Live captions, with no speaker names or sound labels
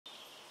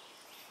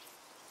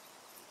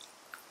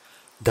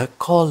The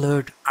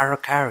collared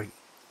aracari,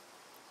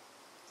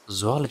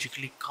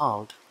 zoologically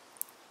called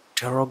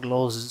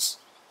Pteroglossus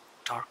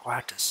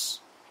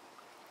torquatus,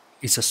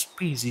 is a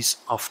species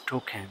of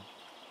toucan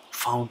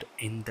found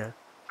in the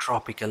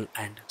tropical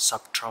and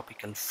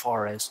subtropical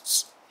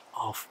forests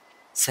of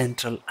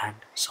Central and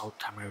South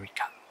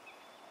America.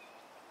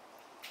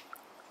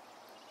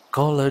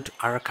 Collared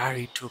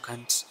Aracari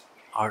toucans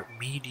are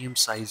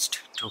medium-sized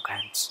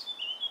toucans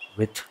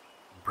with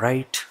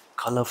bright,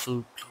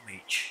 colorful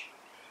plumage.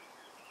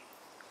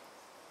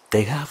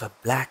 They have a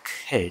black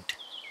head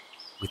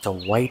with a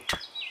white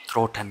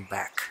throat and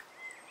back.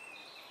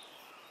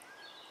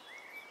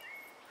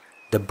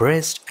 The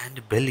breast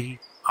and belly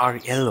are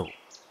yellow,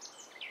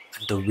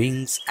 and the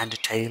wings and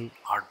tail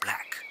are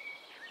black.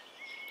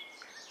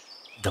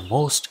 The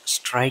most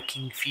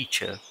striking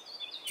feature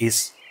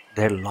is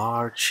their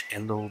large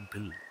yellow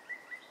bill,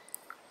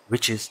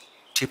 which is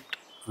tipped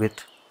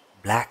with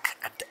black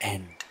at the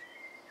end.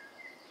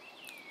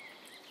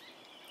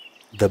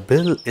 The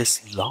bill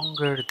is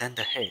longer than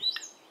the head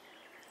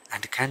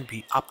and can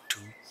be up to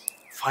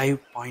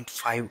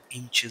 5.5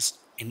 inches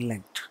in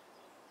length.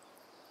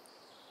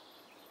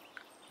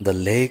 The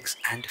legs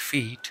and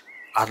feet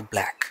are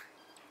black.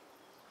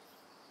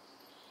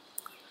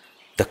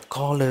 The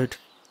collared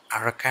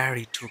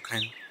Aracari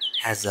toucan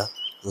has a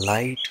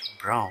light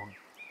brown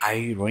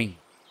eye ring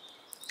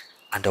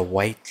and a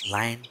white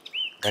line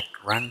that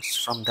runs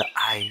from the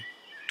eye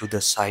to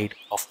the side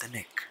of the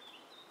neck.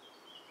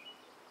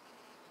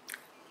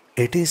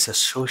 It is a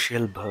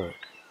social bird,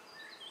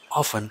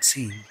 often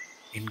seen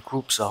in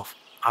groups of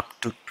up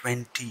to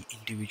 20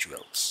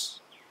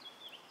 individuals.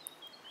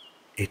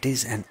 It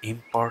is an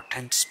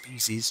important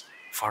species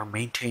for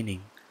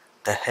maintaining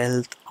the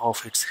health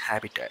of its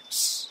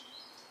habitats,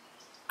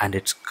 and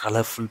its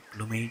colorful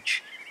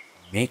plumage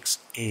makes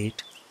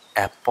it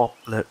a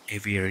popular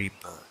aviary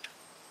bird.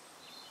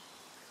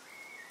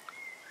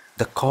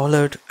 The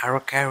collared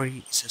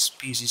aracari is a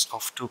species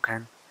of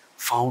toucan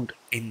found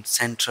in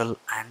Central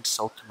and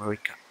South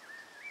America.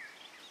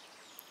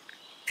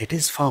 It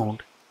is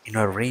found in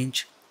a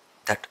range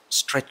that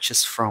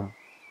stretches from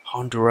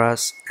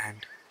Honduras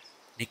and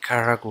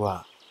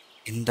Nicaragua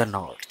in the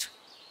north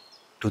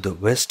to the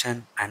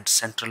western and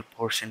central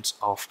portions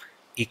of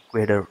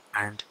Ecuador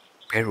and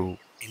Peru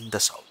in the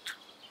south.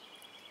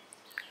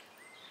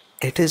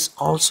 It is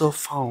also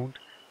found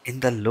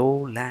in the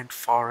lowland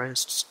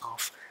forests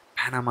of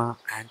Panama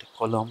and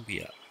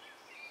Colombia.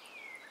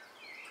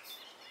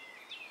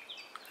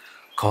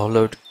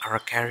 Collared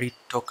aracari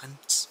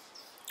toucans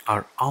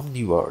are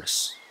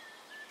omnivores.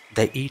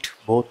 They eat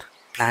both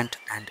plant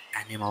and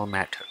animal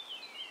matter.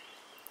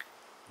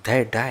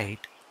 Their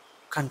diet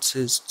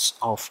consists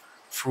of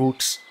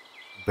fruits,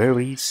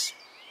 berries,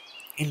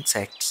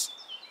 insects,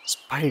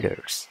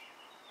 spiders,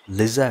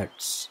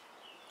 lizards,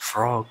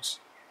 frogs,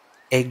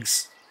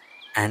 eggs,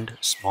 and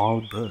small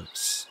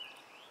birds.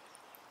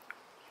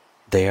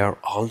 They are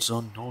also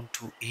known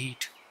to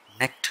eat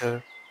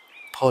nectar,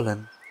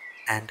 pollen,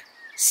 and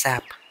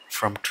sap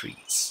from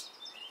trees.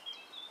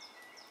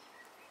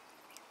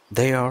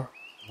 They are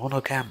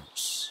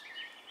monogamous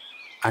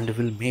and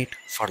will mate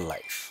for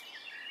life.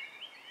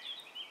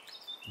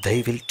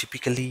 They will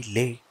typically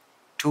lay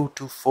 2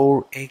 to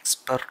 4 eggs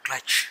per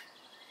clutch,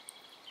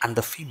 and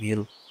the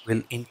female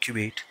will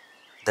incubate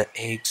the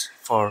eggs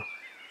for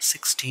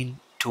 16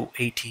 to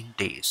 18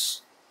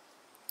 days.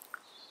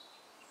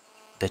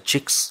 The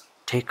chicks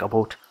take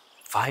about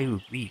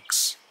 5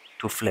 weeks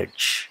to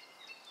fledge,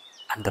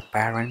 and the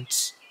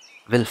parents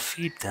will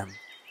feed them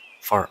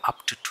for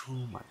up to 2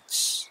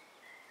 months.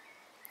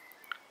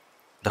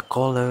 The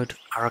collared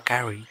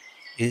aracari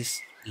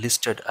is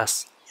listed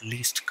as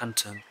least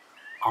concern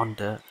on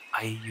the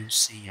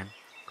IUCN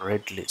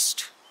Red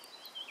List.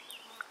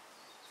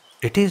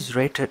 It is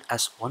rated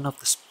as one of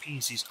the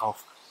species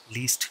of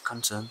least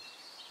concern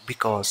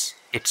because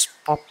its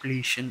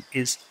population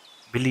is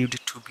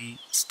believed to be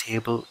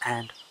stable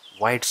and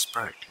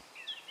widespread.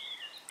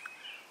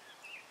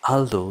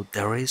 Although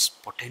there is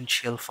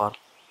potential for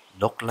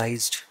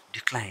localized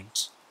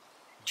declines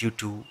due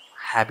to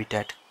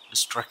habitat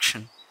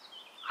destruction,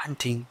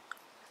 hunting,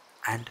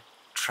 and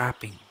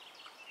trapping,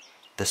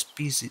 the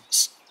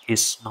species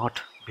is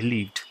not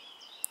believed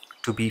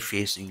to be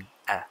facing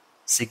a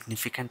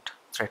significant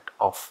threat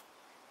of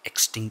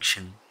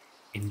extinction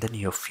in the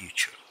near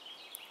future.